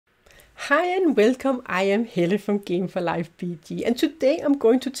Hi and welcome, I am Helle from Game for Life BG, and today I'm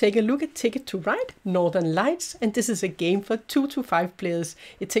going to take a look at Ticket to Ride, Northern Lights, and this is a game for 2 to 5 players.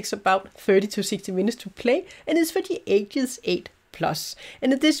 It takes about 30 to 60 minutes to play and is for the ages 8+.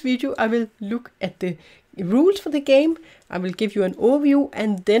 And in this video I will look at the rules for the game, I will give you an overview,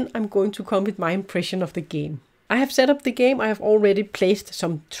 and then I'm going to come with my impression of the game. I have set up the game, I have already placed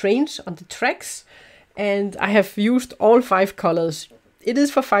some trains on the tracks, and I have used all 5 colors. It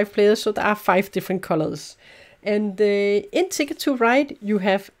is for 5 players, so there are 5 different colors. And in Ticket to Ride, you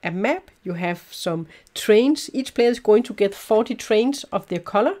have a map, you have some trains. Each player is going to get 40 trains of their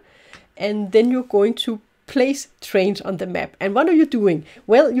color. And then you're going to place trains on the map. And what are you doing?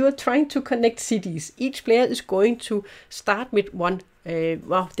 Well, you are trying to connect cities. Each player is going to start with one. They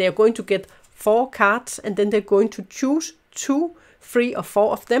are going to get 4 cards, and then they're going to choose 2, 3 or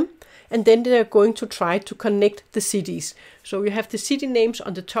 4 of them. And then they're going to try to connect the cities. So you have the city names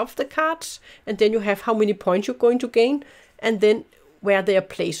on the top of the cards, and then you have how many points you're going to gain, and then where they are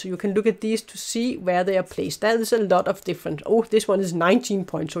placed. So you can look at these to see where they are placed. That is a lot of different. Oh, this one is 19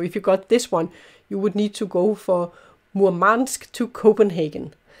 points. So if you got this one, you would need to go for Murmansk to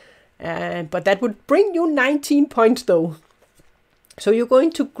Copenhagen. But that would bring you 19 points though. So you're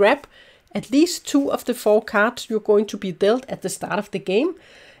going to grab at least 2 of the 4 cards you're going to be dealt at the start of the game.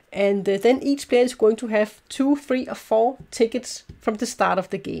 And then each player is going to have 2, 3 or 4 tickets from the start of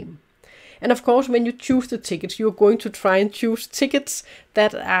the game. And of course, when you choose the tickets, you're going to try and choose tickets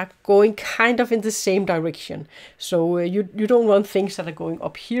that are going kind of in the same direction. So you don't want things that are going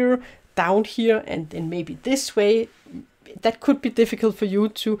up here, down here, and then maybe this way. That could be difficult for you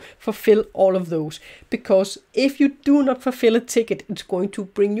to fulfill all of those, because if you do not fulfill a ticket, it's going to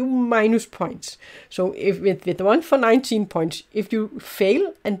bring you minus points. So if with the one for 19 points, if you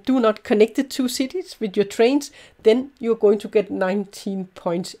fail and do not connect the 2 cities with your trains, then you're going to get 19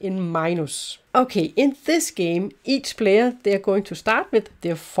 points in minus. Okay, in this game, each player, they're going to start with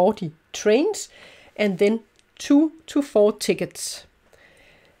their 40 trains and then 2 to 4 tickets.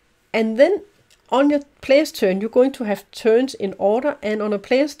 And then on your player's turn, you're going to have turns in order, and on a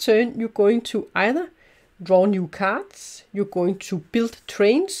player's turn, you're going to either draw new cards, you're going to build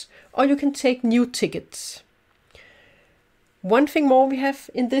trains, or you can take new tickets. One thing more we have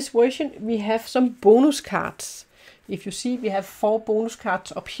in this version, we have some bonus cards. If you see, we have 4 bonus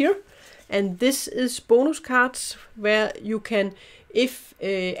cards up here, and this is bonus cards where you can, if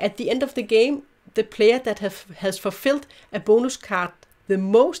at the end of the game, the player that has fulfilled a bonus card the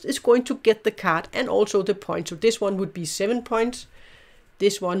most is going to get the card and also the point. So this one would be 7 points.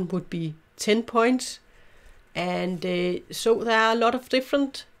 This one would be 10 points. And so there are a lot of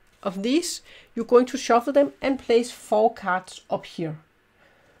different of these. You're going to shuffle them and place 4 cards up here.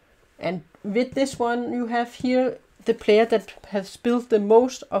 And with this one you have here, the player that has built the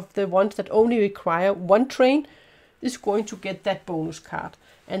most of the ones that only require 1 train is going to get that bonus card.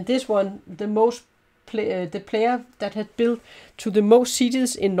 And this one, the player that had built to the most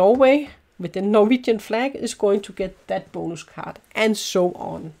cities in Norway with the Norwegian flag is going to get that bonus card, and so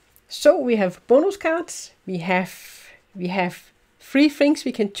on. So we have bonus cards, we have 3 things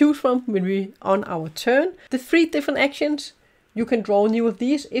we can choose from when we on our turn. The 3 different actions, you can draw new of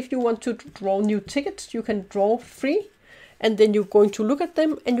these. If you want to draw new tickets, you can draw 3, and then you're going to look at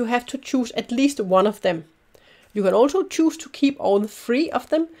them and you have to choose at least 1 of them. You can also choose to keep all 3 of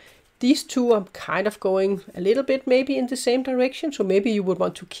them. These 2 are kind of going a little bit maybe in the same direction, so maybe you would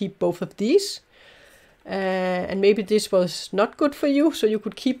want to keep both of these. And maybe this was not good for you, so you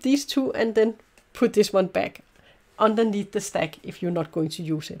could keep these 2 and then put this one back underneath the stack if you're not going to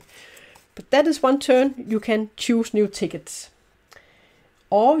use it. But that is one turn. You can choose new tickets.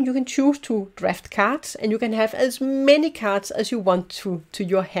 Or you can choose to draft cards, and you can have as many cards as you want to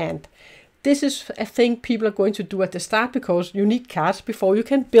your hand. This is a thing people are going to do at the start, because you need cards before you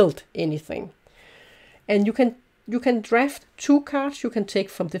can build anything. And you can draft 2 cards. You can take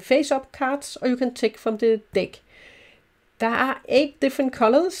from the face-up cards, or you can take from the deck. There are 8 different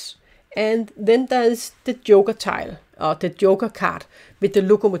colors, and then there is the Joker tile, or the Joker card with the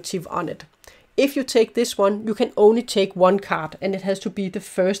locomotive on it. If you take this one, you can only take 1 card, and it has to be the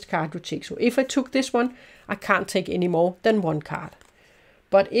first card you take. So if I took this one, I can't take any more than 1 card.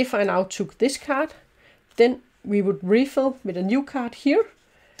 But if I now took this card, then we would refill with a new card here,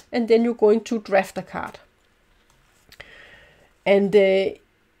 and then you're going to draft a card. And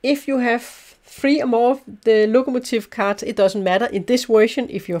if you have 3 or more of the locomotive cards, it doesn't matter in this version.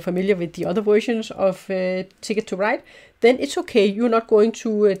 If you're familiar with the other versions of Ticket to Ride, then it's okay. You're not going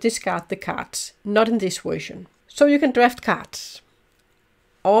to discard the cards. Not in this version. So you can draft cards.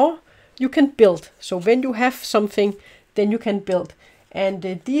 Or you can build. So when you have something, then you can build.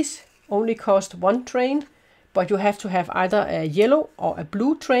 And these only cost 1 train, but you have to have either a yellow or a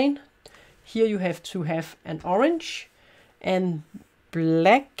blue train. Here you have to have an orange and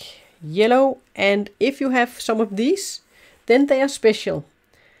black, yellow, and if you have some of these, then they are special.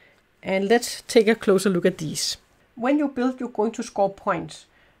 And let's take a closer look at these. When you build, you're going to score points.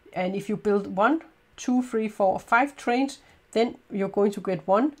 And if you build 1, 2, 3, 4, or 5 trains, then you're going to get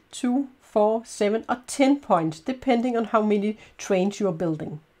 1, 2, 4, 7, or 10 points, depending on how many trains you're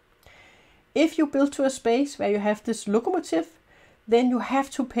building. If you build to a space where you have this locomotive, then you have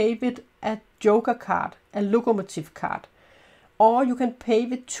to pay with a joker card, a locomotive card. Or you can pay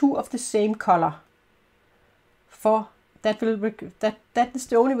with 2 of the same color. For that is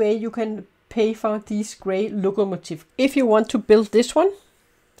the only way you can pay for these gray locomotive. If you want to build this one,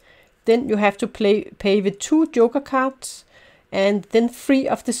 then you have to pay with 2 joker cards and then 3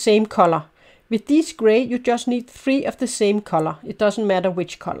 of the same color. With these gray, you just need 3 of the same color. It doesn't matter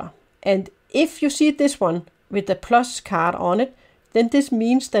which color. And if you see this one with the plus card on it, then this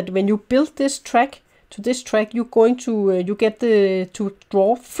means that when you build this track, to this track, you're going to you get to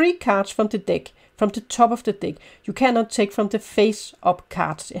draw 3 cards from the deck, from the top of the deck. You cannot take from the face up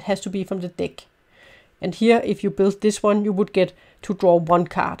cards. It has to be from the deck. And here, if you build this one, you would get to draw 1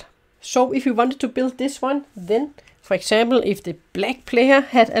 card. So if you wanted to build this one, then, for example, if the black player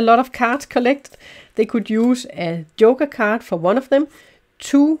had a lot of cards collected, they could use a joker card for one of them,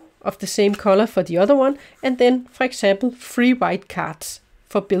 2 of the same color for the other one, and then, for example, 3 white cards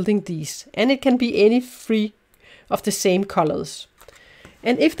for building these. And it can be any 3 of the same colors.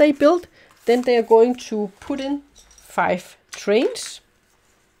 And if they build, then they are going to put in 5 trains.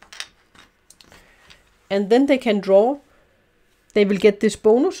 And then they can draw. They will get this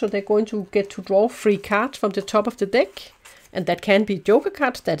bonus, so they're going to get to draw 3 cards from the top of the deck. And that can be joker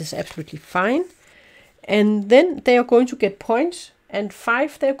cards, that is absolutely fine. And then they are going to get points. And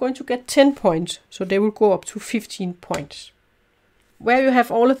 5, they're going to get 10 points. So they will go up to 15 points. Where you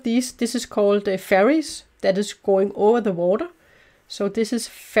have all of these, this is called ferries, that is going over the water. So this is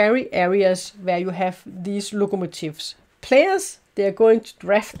ferry areas where you have these locomotives. Players, they are going to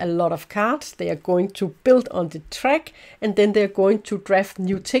draft a lot of cards. They are going to build on the track, and then they are going to draft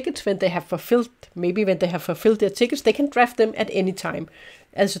new tickets when they have fulfilled. Maybe when they have fulfilled their tickets, they can draft them at any time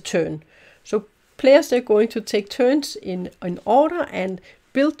as a turn. So players, they're going to take turns in order and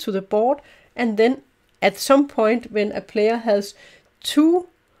build to the board, and then at some point when a player has 2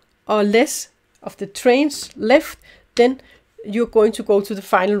 or less of the trains left, then you're going to go to the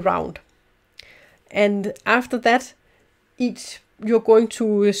final round. And after that, you're going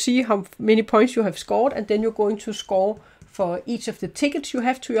to see how many points you have scored, and then you're going to score for each of the tickets you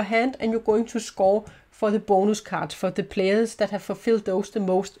have to your hand, and you're going to score for the bonus cards. For the players that have fulfilled those the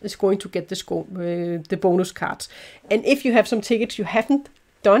most is going to get the bonus cards. And if you have some tickets you haven't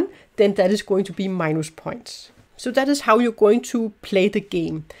done, then that is going to be minus points. So that is how you're going to play the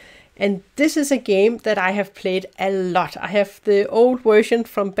game. And this is a game that I have played a lot. I have the old version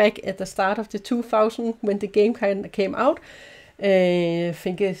from back at the start of the 2000 when the game came out. I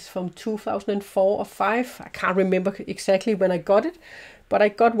think it's from 2004 or 5. I can't remember exactly when I got it, but I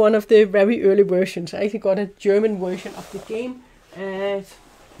got one of the very early versions. I actually got a German version of the game.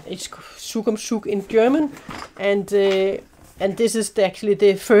 It's Zug in German, and this is actually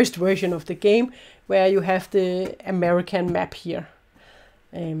the first version of the game where you have the American map here.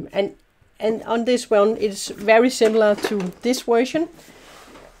 And on this one, it's very similar to this version.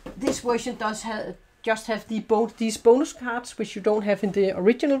 This version does just have these bonus cards, which you don't have in the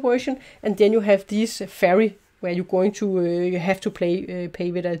original version, and then you have these ferry where you're going to you have to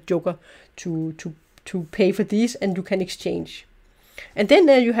pay with a joker to pay for these, and you can exchange. And then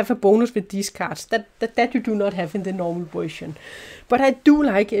you have a bonus with these cards that you do not have in the normal version. But I do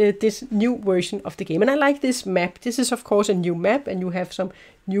like this new version of the game, and I like this map. This is of course a new map, and you have some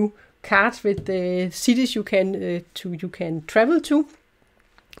new cards with the cities you can travel to.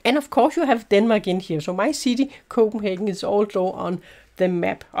 And of course you have Denmark in here. So my city, Copenhagen, is also on the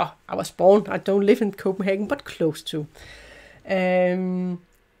map. Oh, I was born, I don't live in Copenhagen, but close to.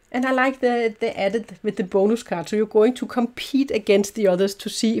 And I like the added with the bonus cards. So you're going to compete against the others to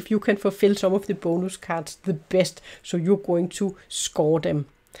see if you can fulfill some of the bonus cards the best. So you're going to score them.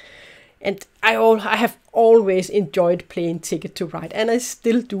 And I have always enjoyed playing Ticket to Ride, and I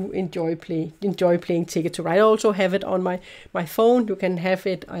still do enjoy playing Ticket to Ride. I also have it on my phone. You can have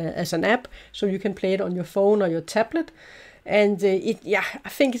it as an app, so you can play it on your phone or your tablet. And I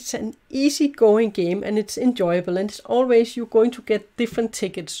think it's an easy-going game, and it's enjoyable. And it's always you're going to get different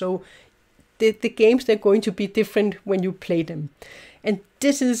tickets, so the games, they're going to be different when you play them. And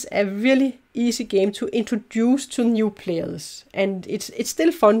this is a really easy game to introduce to new players, and it's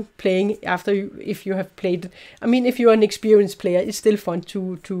still fun playing after if you have played. I mean, if you're an experienced player, it's still fun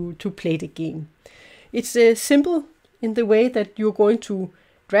to play the game. It's simple in the way that you're going to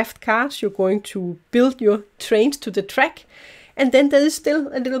draft cards, you're going to build your trains to the track, and then there is still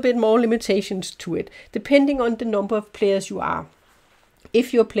a little bit more limitations to it, depending on the number of players you are.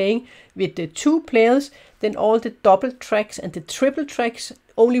 If you're playing with the 2 players, then all the double tracks and the triple tracks,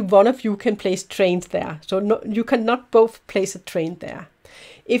 only one of you can place trains there. So you cannot both place a train there.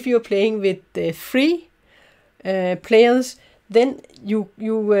 If you're playing with the 3 players, then you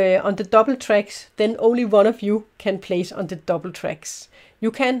on the double tracks, then only one of you can place on the double tracks.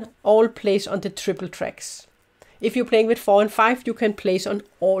 You can all place on the triple tracks. If you're playing with 4 and 5, you can place on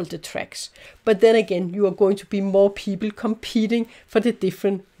all the tracks. But then again, you are going to be more people competing for the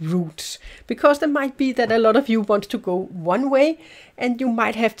different routes. Because there might be that a lot of you want to go one way, and you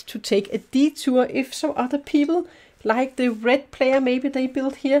might have to take a detour if some other people, like the red player, maybe they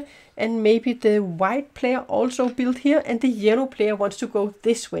build here, and maybe the white player also built here, and the yellow player wants to go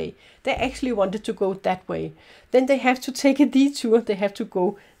this way. They actually wanted to go that way. Then they have to take a detour. They have to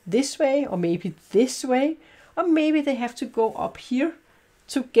go this way, or maybe this way. Or maybe they have to go up here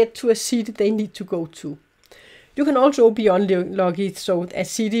to get to a city they need to go to. You can also be unlucky, so a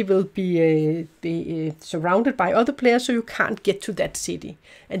city will be surrounded by other players, so you can't get to that city.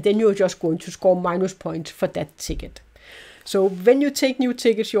 And then you're just going to score minus points for that ticket. So when you take new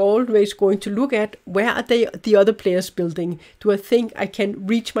tickets, you're always going to look at where are the other players building. Do I think I can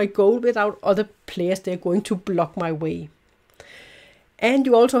reach my goal without other players? They're going to block my way. And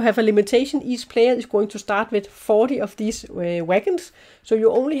you also have a limitation. Each player is going to start with 40 of these wagons. So you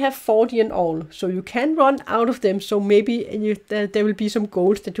only have 40 in all. So you can run out of them. So maybe there will be some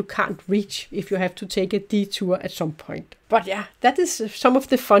goals that you can't reach if you have to take a detour at some point. But yeah, that is some of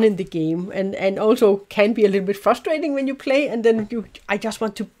the fun in the game. And also can be a little bit frustrating when you play. And then I just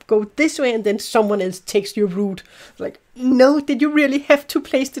want to go this way. And then someone else takes your route. Like, no, did you really have to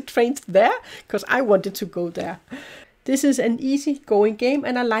place the trains there? Because I wanted to go there. This is an easy going game,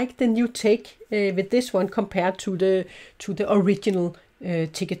 and I like the new take with this one compared to the original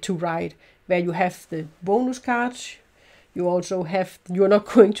Ticket to Ride, where you have the bonus cards. You also have, you're not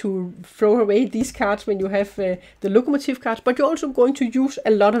going to throw away these cards when you have the locomotive cards, but you're also going to use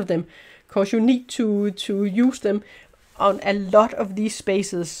a lot of them, because you need to use them on a lot of these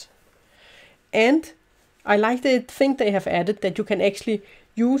spaces. And I like the thing they have added, that you can actually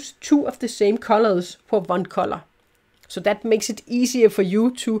use 2 of the same colors for 1 color. So that makes it easier for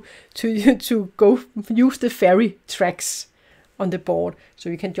you to go use the ferry tracks on the board. So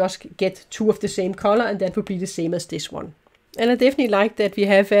you can just get 2 of the same color, and that would be the same as this one. And I definitely like that we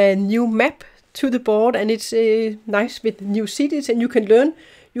have a new map to the board, and it's nice with new cities, and you can learn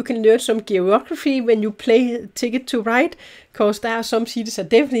some geography when you play Ticket to Ride, because there are some cities I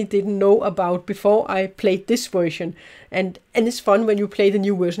definitely didn't know about before I played this version. And it's fun when you play the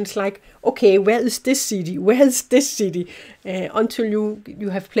new version. It's like, okay, where is this city? Where is this city? Until you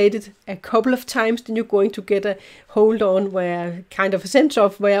have played it a couple of times, then you're going to get a hold on where kind of a sense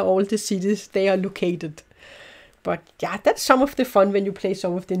of where all the cities they are located. But yeah, that's some of the fun when you play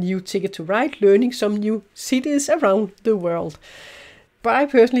some of the new Ticket to Ride, learning some new cities around the world. But I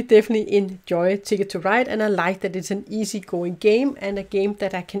personally definitely enjoy Ticket to Ride, and I like that it's an easy-going game and a game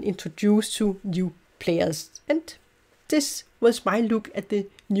that I can introduce to new players. And this was my look at the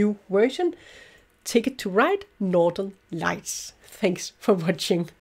new version, Ticket to Ride Northern Lights. Thanks for watching.